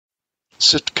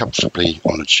Sit comfortably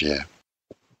on a chair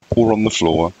or on the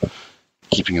floor,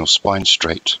 keeping your spine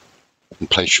straight, and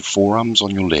place your forearms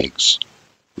on your legs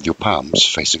with your palms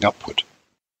facing upward.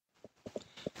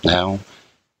 Now,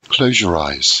 close your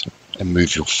eyes and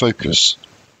move your focus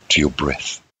to your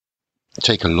breath.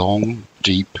 Take a long,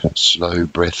 deep, slow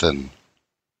breath in.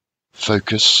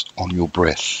 Focus on your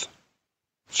breath.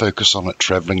 Focus on it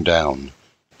traveling down,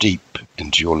 deep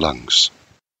into your lungs.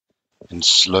 And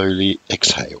slowly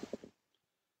exhale.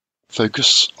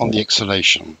 Focus on the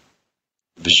exhalation.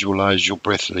 Visualize your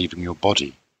breath leaving your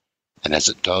body, and as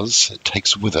it does, it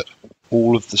takes with it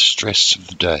all of the stress of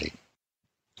the day.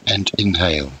 And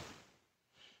inhale.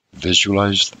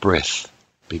 Visualize the breath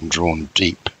being drawn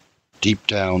deep, deep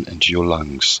down into your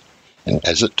lungs, and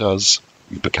as it does,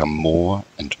 you become more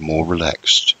and more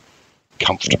relaxed,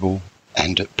 comfortable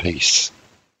and at peace.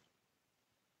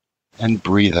 And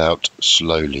breathe out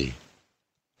slowly.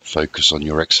 Focus on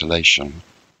your exhalation.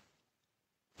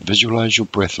 Visualize your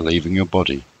breath leaving your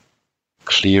body,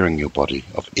 clearing your body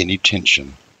of any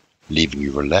tension, leaving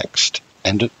you relaxed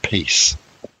and at peace.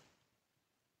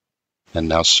 And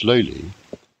now slowly,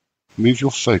 move your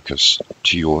focus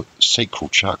to your Sacral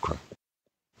Chakra.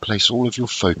 Place all of your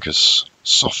focus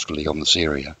softly on this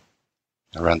area,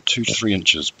 around 2 to 3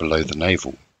 inches below the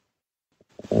navel.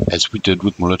 As we did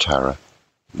with Muladhara,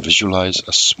 visualize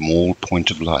a small point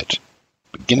of light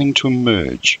beginning to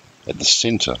emerge at the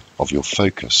center of your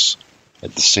focus,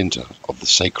 at the center of the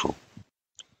sacral.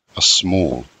 A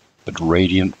small but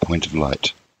radiant point of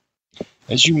light.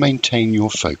 As you maintain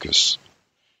your focus,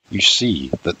 you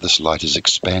see that this light is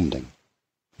expanding,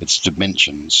 its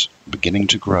dimensions beginning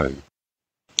to grow,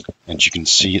 and you can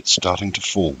see it starting to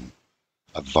form,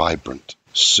 a vibrant,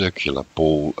 circular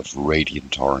ball of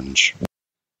radiant orange.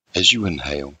 As you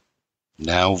inhale,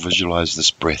 now visualize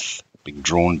this breath being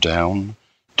drawn down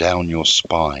your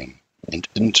spine and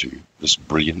into this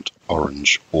brilliant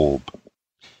orange orb.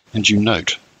 And you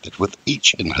note that with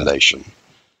each inhalation,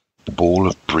 the ball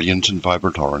of brilliant and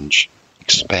vibrant orange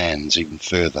expands even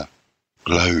further,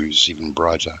 glows even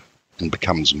brighter, and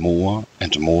becomes more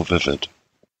and more vivid.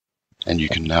 And you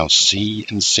can now see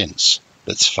and sense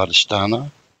that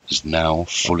Swadhisthana is now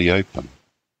fully open.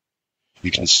 You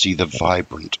can see the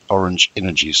vibrant orange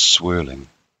energies swirling,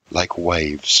 like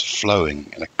waves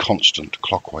flowing in a constant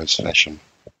clockwise fashion.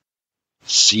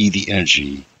 See the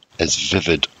energy as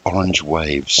vivid orange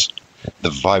waves.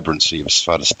 The vibrancy of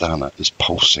Svadhisthana is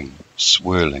pulsing,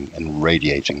 swirling and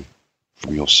radiating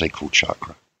from your sacral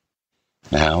chakra.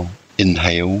 Now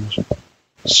inhale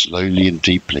slowly and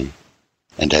deeply,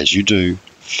 and as you do,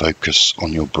 focus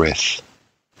on your breath.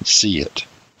 See it,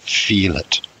 feel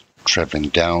it, traveling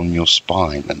down your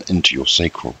spine and into your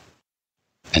sacral.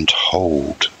 And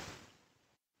hold.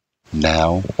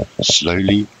 Now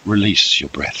slowly release your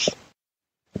breath.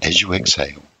 As you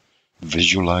exhale,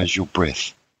 visualize your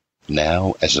breath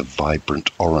now as a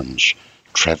vibrant orange,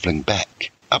 traveling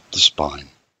back up the spine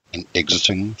and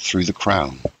exiting through the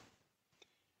crown.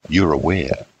 You're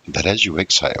aware that as you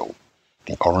exhale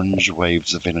the orange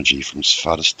waves of energy from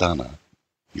Svadhisthana,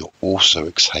 you're also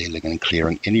exhaling and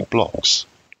clearing any blocks,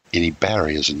 any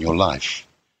barriers in your life.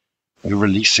 You're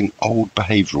releasing old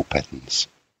behavioral patterns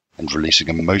and releasing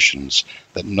emotions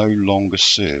that no longer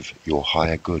serve your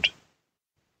higher good.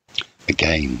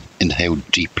 Again, inhale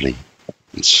deeply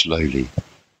and slowly,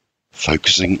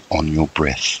 focusing on your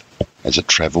breath as it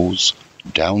travels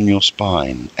down your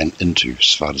spine and into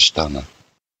Svadhisthana.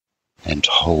 And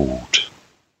hold.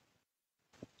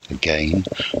 Again,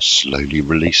 slowly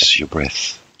release your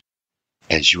breath.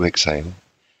 As you exhale,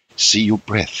 see your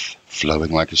breath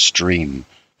flowing like a stream,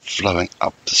 flowing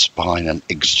up the spine and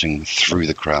exiting through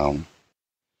the crown.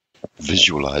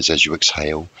 Visualize as you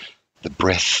exhale the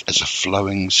breath as a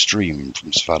flowing stream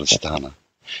from Svadhisthana.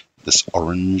 This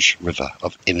orange river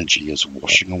of energy is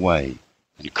washing away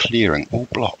and clearing all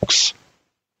blocks,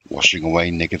 washing away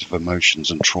negative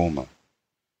emotions and trauma.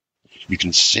 You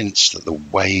can sense that the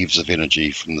waves of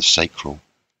energy from the sacral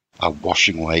are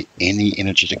washing away any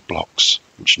energetic blocks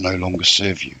which no longer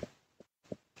serve you.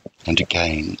 And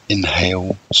again,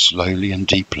 inhale slowly and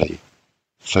deeply,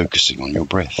 focusing on your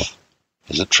breath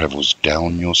as it travels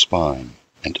down your spine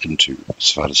and into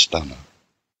Swadhisthana.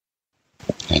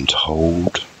 And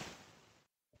hold,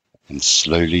 and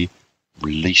slowly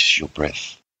release your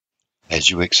breath. As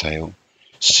you exhale,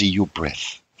 see your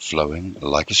breath flowing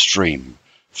like a stream,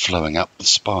 flowing up the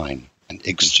spine and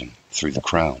exiting through the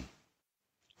crown.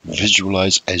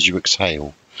 Visualize as you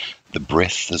exhale the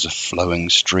breath as a flowing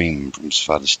stream from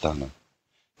Svadhisthana.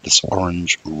 This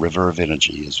orange river of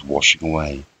energy is washing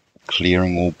away,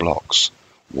 clearing all blocks,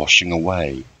 washing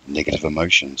away negative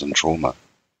emotions and trauma.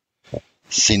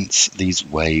 Sense these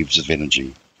waves of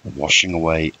energy washing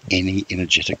away any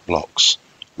energetic blocks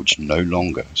which no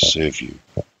longer serve you.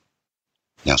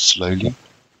 Now slowly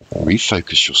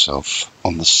refocus yourself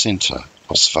on the center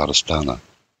of Swadhisthana.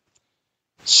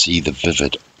 See the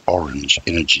vivid orange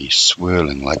energy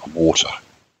swirling like water,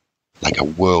 like a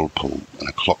whirlpool in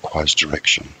a clockwise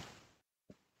direction.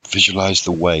 Visualize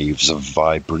the waves of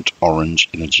vibrant orange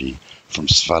energy from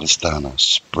Svadhisthana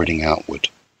spreading outward,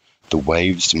 the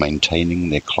waves maintaining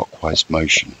their clockwise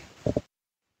motion.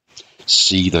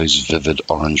 See those vivid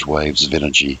orange waves of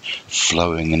energy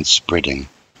flowing and spreading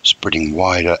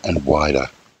wider and wider,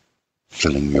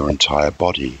 filling your entire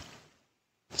body.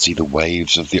 See the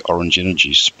waves of the orange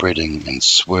energy spreading and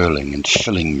swirling and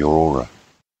filling your aura.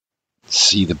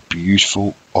 See the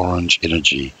beautiful orange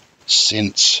energy.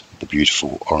 Sense the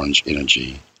beautiful orange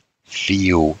energy.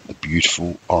 Feel the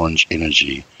beautiful orange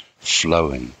energy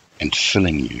flowing and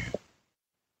filling you,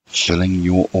 filling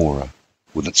your aura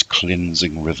with its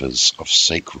cleansing rivers of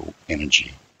sacral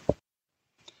energy.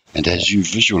 And as you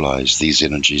visualize these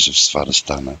energies of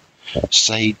Svadhisthana,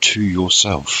 say to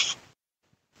yourself,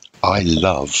 I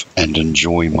love and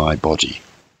enjoy my body.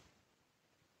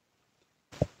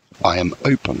 I am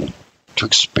open to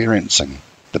experiencing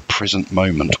the present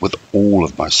moment with all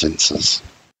of my senses.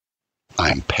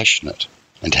 I am passionate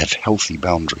and have healthy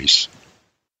boundaries.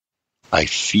 I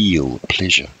feel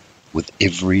pleasure with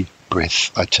every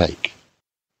breath I take.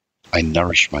 I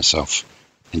nourish myself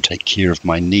and take care of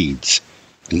my needs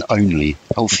in only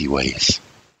healthy ways.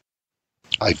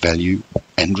 I value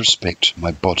and respect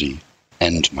my body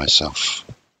and myself.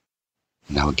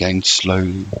 Now again,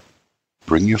 slowly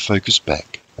bring your focus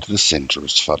back to the center of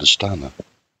Svadhisthana.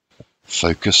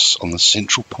 Focus on the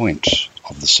central point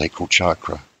of the Sacral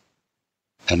Chakra.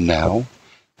 And now,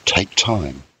 take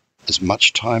time, as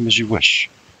much time as you wish,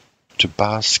 to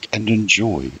bask and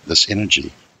enjoy this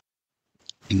energy.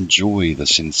 Enjoy the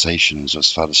sensations of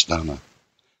Svadhisthana,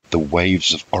 the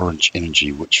waves of orange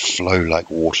energy which flow like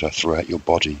water throughout your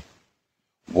body,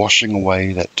 washing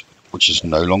away that which is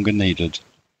no longer needed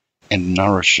and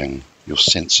nourishing your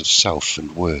sense of self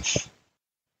and worth.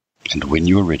 And when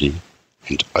you're ready,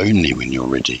 and only when you're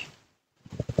ready,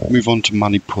 move on to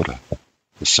Manipura,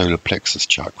 the solar plexus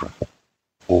chakra,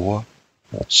 or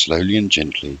slowly and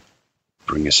gently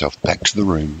bring yourself back to the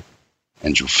room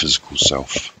and your physical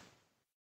self.